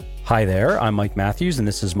Hi there, I'm Mike Matthews, and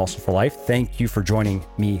this is Muscle for Life. Thank you for joining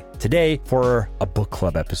me today for a book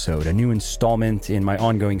club episode, a new installment in my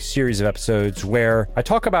ongoing series of episodes where I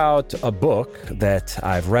talk about a book that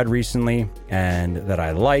I've read recently and that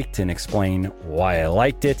I liked and explain why I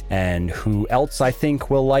liked it and who else I think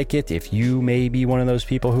will like it, if you may be one of those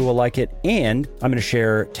people who will like it. And I'm going to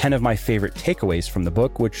share 10 of my favorite takeaways from the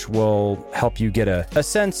book, which will help you get a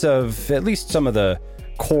sense of at least some of the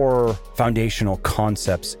core foundational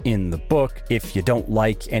concepts in the book. If you don't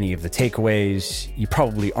like any of the takeaways, you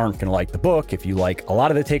probably aren't going to like the book. If you like a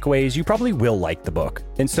lot of the takeaways, you probably will like the book.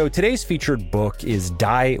 And so today's featured book is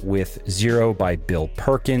Die with Zero by Bill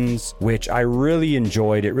Perkins, which I really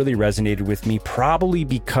enjoyed. It really resonated with me, probably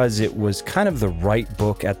because it was kind of the right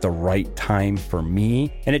book at the right time for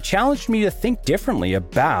me. And it challenged me to think differently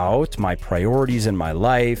about my priorities in my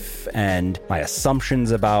life and my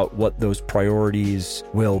assumptions about what those priorities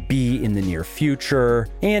will be in the near future.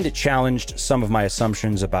 And it challenged some of my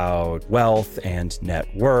assumptions about wealth and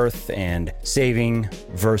net worth and saving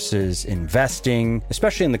versus investing,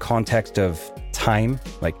 especially in the context of time,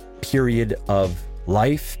 like period of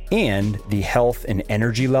life, and the health and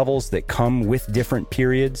energy levels that come with different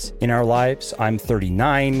periods in our lives. I'm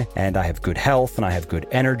 39 and I have good health and I have good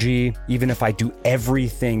energy. Even if I do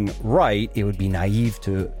everything right, it would be naive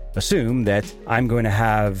to assume that I'm going to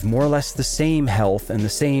have more or less the same health and the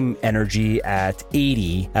same energy at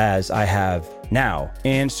 80 as I have now.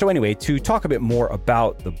 And so anyway, to talk a bit more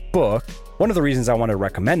about the book, one of the reasons I want to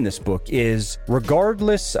recommend this book is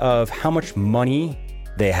regardless of how much money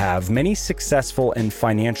they have, many successful and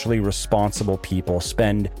financially responsible people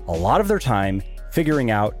spend a lot of their time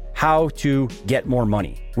figuring out how to get more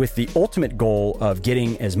money, with the ultimate goal of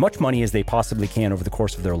getting as much money as they possibly can over the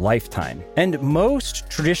course of their lifetime. And most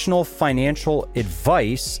traditional financial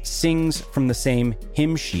advice sings from the same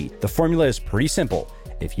hymn sheet. The formula is pretty simple.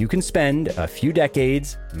 If you can spend a few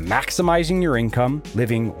decades maximizing your income,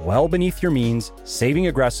 living well beneath your means, saving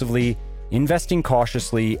aggressively, investing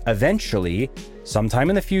cautiously, eventually, sometime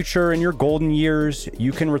in the future, in your golden years,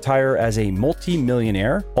 you can retire as a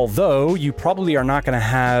multi-millionaire, although you probably are not going to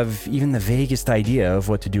have even the vaguest idea of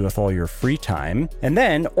what to do with all your free time. And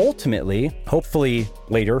then ultimately, hopefully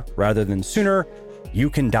later rather than sooner, you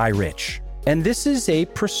can die rich. And this is a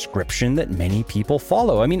prescription that many people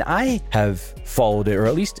follow. I mean, I have followed it, or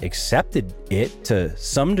at least accepted it to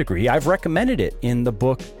some degree. I've recommended it in the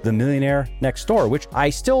book, The Millionaire Next Door, which I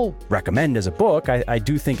still recommend as a book. I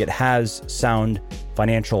do think it has sound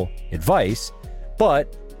financial advice,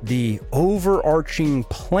 but the overarching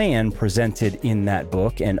plan presented in that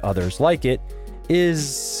book and others like it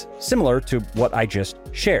is similar to what I just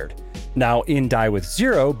shared. Now, in Die with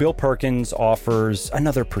Zero, Bill Perkins offers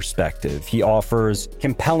another perspective. He offers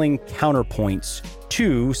compelling counterpoints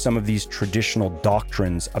to some of these traditional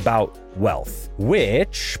doctrines about wealth,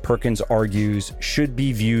 which Perkins argues should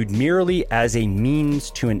be viewed merely as a means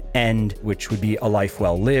to an end, which would be a life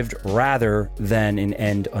well lived, rather than an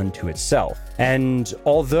end unto itself. And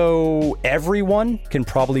although everyone can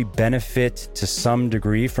probably benefit to some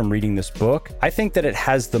degree from reading this book, I think that it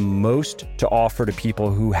has the most to offer to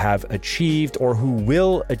people who have achieved or who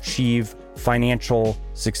will achieve financial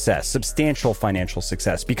success, substantial financial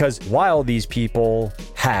success, because while these people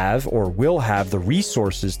have or will have the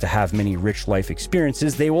resources to have many rich life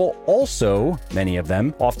experiences, they will also, many of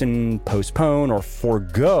them, often postpone or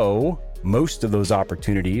forego most of those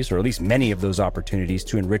opportunities, or at least many of those opportunities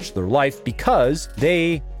to enrich their life, because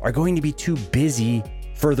they are going to be too busy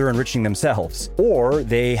further enriching themselves, or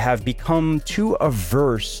they have become too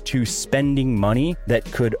averse to spending money that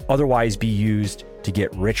could otherwise be used to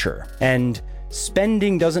get richer. And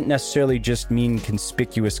spending doesn't necessarily just mean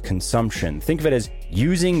conspicuous consumption. Think of it as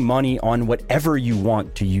using money on whatever you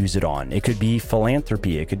want to use it on. It could be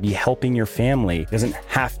philanthropy. It could be helping your family. It doesn't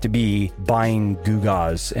have to be buying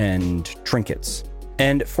gewgaws and trinkets.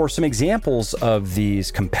 And for some examples of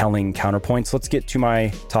these compelling counterpoints, let's get to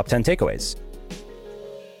my top 10 takeaways.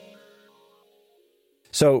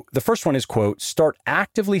 So the first one is, quote, start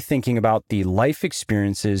actively thinking about the life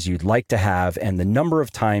experiences you'd like to have and the number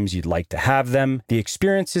of times you'd like to have them. The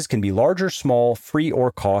experiences can be large or small, free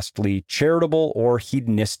or costly, charitable or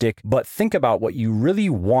hedonistic, but think about what you really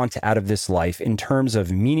want out of this life in terms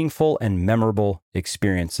of meaningful and memorable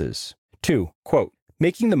experiences. 2, quote,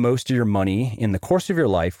 making the most of your money in the course of your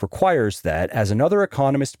life requires that, as another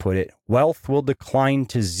economist put it, wealth will decline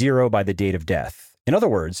to zero by the date of death. In other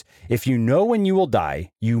words, if you know when you will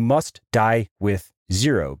die, you must die with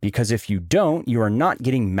zero, because if you don't, you are not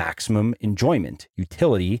getting maximum enjoyment,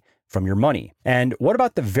 utility from your money. And what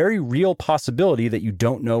about the very real possibility that you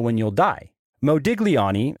don't know when you'll die?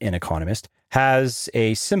 Modigliani, an economist, has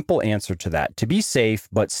a simple answer to that. To be safe,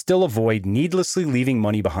 but still avoid needlessly leaving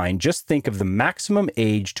money behind, just think of the maximum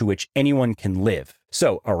age to which anyone can live.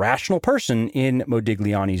 So a rational person, in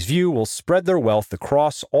Modigliani's view, will spread their wealth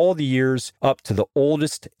across all the years up to the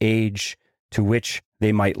oldest age to which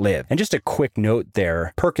they might live. And just a quick note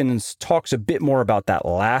there, Perkins talks a bit more about that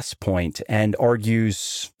last point and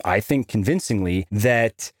argues, I think convincingly,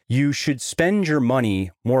 that you should spend your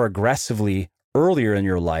money more aggressively earlier in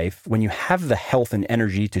your life when you have the health and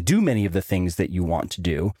energy to do many of the things that you want to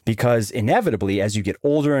do, because inevitably, as you get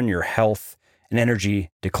older and your health and energy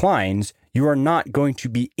declines, you are not going to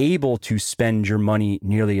be able to spend your money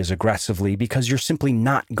nearly as aggressively because you're simply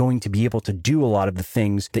not going to be able to do a lot of the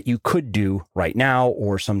things that you could do right now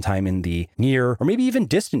or sometime in the near or maybe even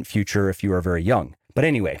distant future if you are very young. But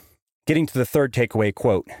anyway, getting to the third takeaway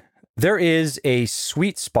quote, there is a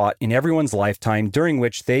sweet spot in everyone's lifetime during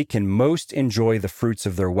which they can most enjoy the fruits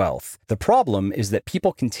of their wealth. The problem is that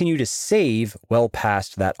people continue to save well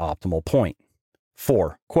past that optimal point.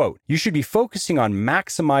 4, quote, you should be focusing on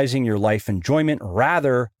maximizing your life enjoyment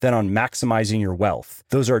rather than on maximizing your wealth.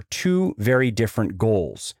 Those are two very different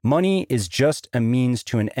goals. Money is just a means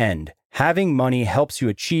to an end. Having money helps you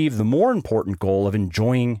achieve the more important goal of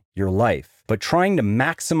enjoying your life. But trying to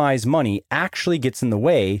maximize money actually gets in the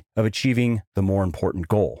way of achieving the more important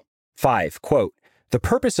goal. 5, quote, the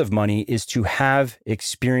purpose of money is to have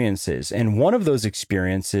experiences, and one of those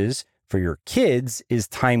experiences for your kids is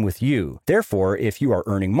time with you. Therefore, if you are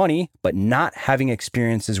earning money but not having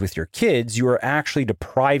experiences with your kids, you are actually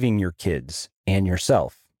depriving your kids and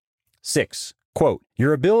yourself. 6, quote,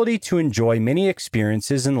 your ability to enjoy many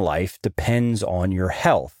experiences in life depends on your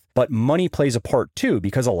health, but money plays a part too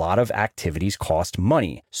because a lot of activities cost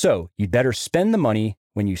money. So you'd better spend the money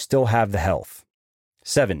when you still have the health.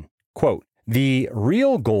 7, quote, the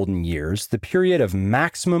real golden years, the period of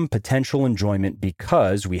maximum potential enjoyment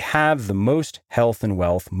because we have the most health and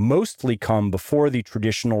wealth, mostly come before the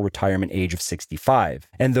traditional retirement age of 65.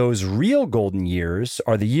 And those real golden years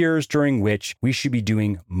are the years during which we should be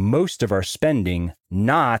doing most of our spending,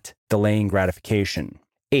 not delaying gratification.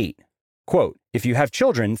 8, quote, if you have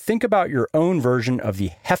children, think about your own version of the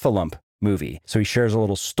Heffalump movie. So he shares a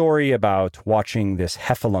little story about watching this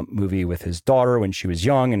Heffalump movie with his daughter when she was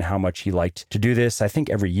young and how much he liked to do this. I think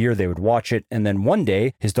every year they would watch it. And then one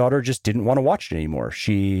day his daughter just didn't want to watch it anymore.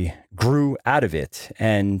 She grew out of it,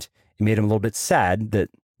 and it made him a little bit sad that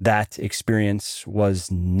that experience was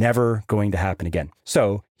never going to happen again.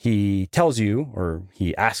 So he tells you, or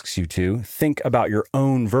he asks you to, think about your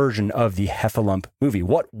own version of the Heffalump movie.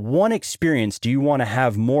 What one experience do you want to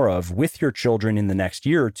have more of with your children in the next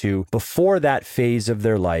year or two before that phase of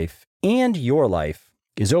their life and your life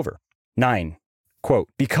is over? 9, quote,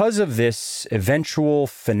 because of this eventual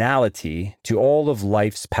finality to all of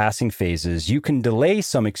life's passing phases, you can delay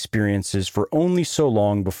some experiences for only so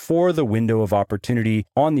long before the window of opportunity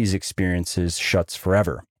on these experiences shuts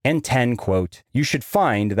forever. And 10, quote, you should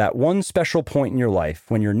find that one special point in your life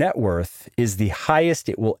when your net worth is the highest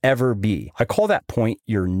it will ever be. I call that point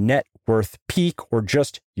your net worth peak or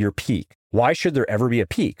just your peak. Why should there ever be a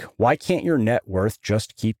peak? Why can't your net worth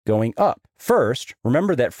just keep going up? First,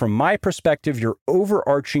 remember that from my perspective, your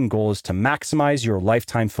overarching goal is to maximize your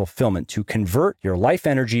lifetime fulfillment, to convert your life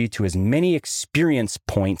energy to as many experience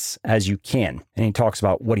points as you can. And he talks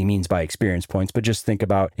about what he means by experience points, but just think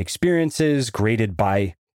about experiences graded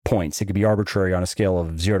by points. It could be arbitrary on a scale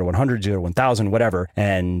of 0 to 100, 0 to 1,000, whatever.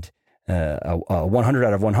 And a 100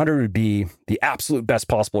 out of 100 would be the absolute best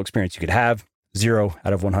possible experience you could have. 0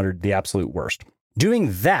 out of 100, the absolute worst.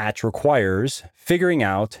 Doing that requires figuring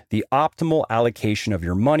out the optimal allocation of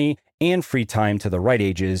your money and free time to the right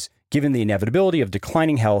ages, given the inevitability of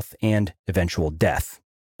declining health and eventual death.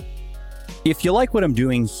 If you like what I'm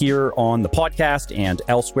doing here on the podcast and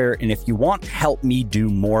elsewhere, and if you want to help me do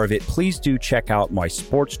more of it, please do check out my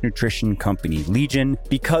sports nutrition company, Legion,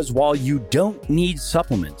 because while you don't need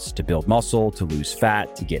supplements to build muscle, to lose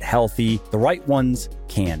fat, to get healthy, the right ones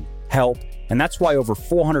can help. And that's why over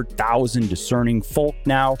 400,000 discerning folk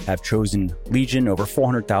now have chosen Legion, over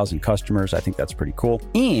 400,000 customers. I think that's pretty cool.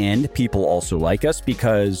 And people also like us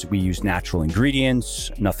because we use natural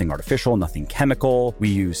ingredients, nothing artificial, nothing chemical. We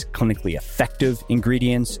use clinically effective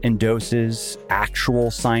ingredients and doses,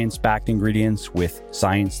 actual science-backed ingredients with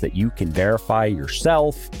science that you can verify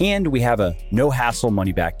yourself. And we have a no-hassle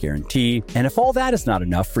money-back guarantee. And if all that is not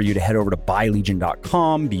enough for you to head over to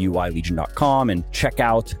buylegion.com, BUYlegion.com, and check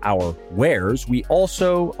out our wares, we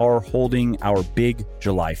also are holding our big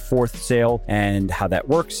July 4th sale. And how that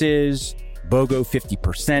works is BOGO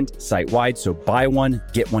 50% site-wide. So buy one,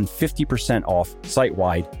 get one 50% off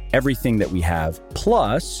site-wide, everything that we have.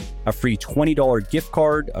 Plus, a free $20 gift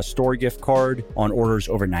card, a store gift card on orders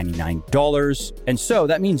over $99. And so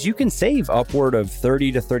that means you can save upward of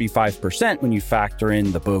 30 to 35% when you factor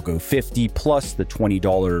in the BOGO 50 plus the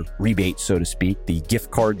 $20 rebate, so to speak, the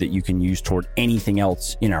gift card that you can use toward anything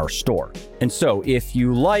else in our store. And so if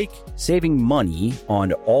you like saving money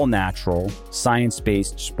on all natural,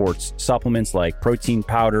 science-based sports supplements like protein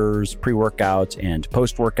powders, pre-workouts, and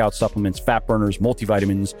post-workout supplements, fat burners,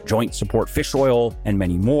 multivitamins, joint support, fish oil, and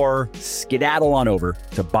many more, skedaddle on over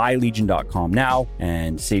to buylegion.com now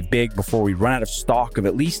and save big before we run out of stock of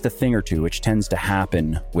at least a thing or two, which tends to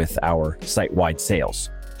happen with our site-wide sales.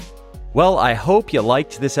 Well, I hope you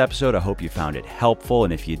liked this episode. I hope you found it helpful.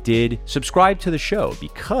 And if you did, subscribe to the show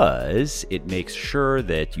because it makes sure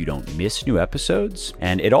that you don't miss new episodes.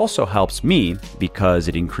 And it also helps me because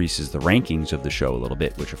it increases the rankings of the show a little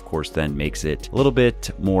bit, which of course then makes it a little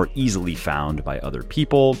bit more easily found by other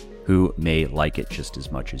people who may like it just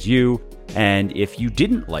as much as you. And if you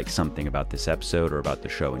didn't like something about this episode or about the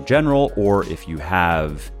show in general, or if you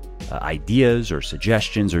have ideas or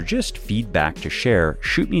suggestions or just feedback to share,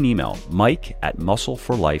 shoot me an email,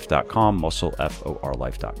 mike@muscleforlife.com,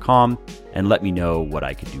 muscleforlife.com, and let me know what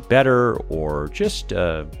I could do better or just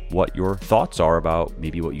what your thoughts are about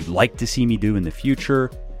maybe what you'd like to see me do in the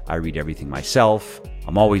future. I read everything myself.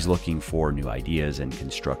 I'm always looking for new ideas and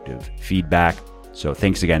constructive feedback. So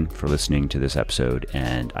thanks again for listening to this episode,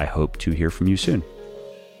 and I hope to hear from you soon.